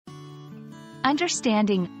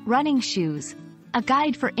Understanding running shoes, a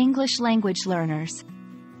guide for English language learners.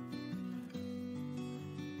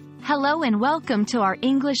 Hello and welcome to our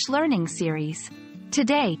English learning series.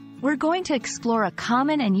 Today, we're going to explore a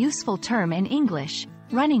common and useful term in English,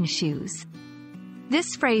 running shoes.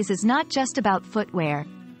 This phrase is not just about footwear,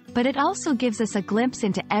 but it also gives us a glimpse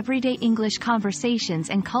into everyday English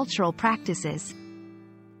conversations and cultural practices.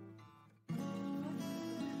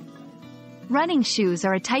 Running shoes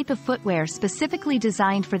are a type of footwear specifically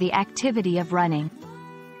designed for the activity of running.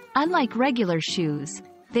 Unlike regular shoes,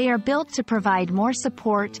 they are built to provide more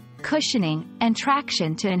support, cushioning, and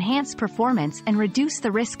traction to enhance performance and reduce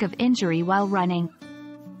the risk of injury while running.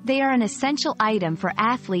 They are an essential item for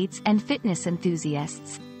athletes and fitness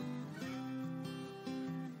enthusiasts.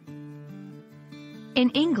 In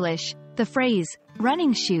English, the phrase,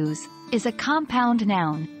 running shoes, is a compound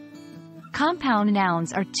noun. Compound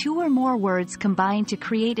nouns are two or more words combined to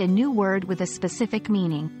create a new word with a specific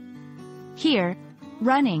meaning. Here,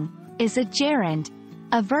 running is a gerund,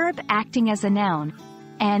 a verb acting as a noun,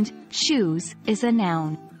 and shoes is a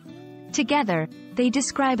noun. Together, they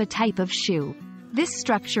describe a type of shoe. This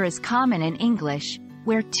structure is common in English,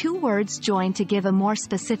 where two words join to give a more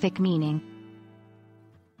specific meaning.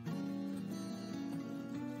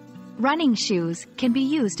 Running shoes can be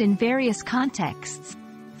used in various contexts.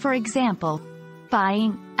 For example,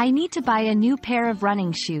 buying, I need to buy a new pair of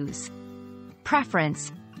running shoes.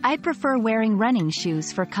 Preference, I prefer wearing running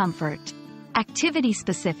shoes for comfort. Activity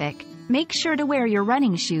specific, make sure to wear your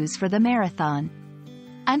running shoes for the marathon.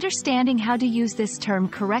 Understanding how to use this term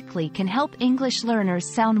correctly can help English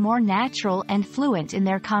learners sound more natural and fluent in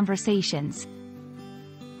their conversations.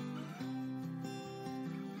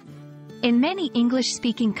 In many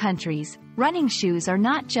English-speaking countries, running shoes are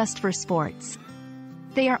not just for sports.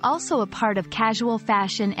 They are also a part of casual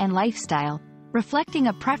fashion and lifestyle, reflecting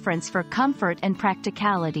a preference for comfort and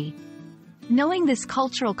practicality. Knowing this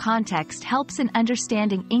cultural context helps in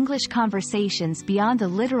understanding English conversations beyond the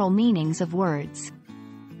literal meanings of words.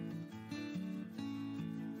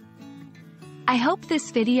 I hope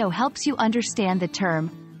this video helps you understand the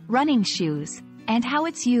term, running shoes, and how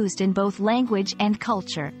it's used in both language and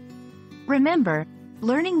culture. Remember,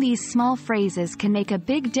 learning these small phrases can make a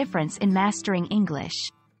big difference in mastering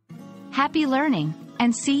English. Happy learning,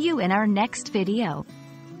 and see you in our next video.